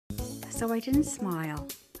So I didn't smile.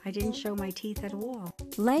 I didn't show my teeth at all.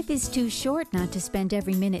 Life is too short not to spend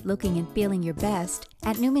every minute looking and feeling your best.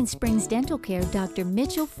 At Newman Springs Dental Care, Dr.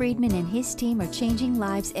 Mitchell Friedman and his team are changing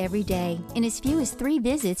lives every day. In as few as 3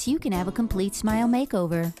 visits, you can have a complete smile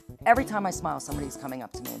makeover. Every time I smile, somebody's coming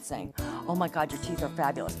up to me and saying, "Oh my God, your teeth are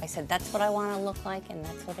fabulous." I said, that's what I want to look like, and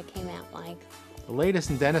that's what it came out like. The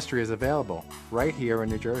latest in dentistry is available right here in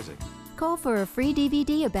New Jersey. Call for a free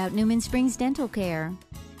DVD about Newman Springs Dental Care.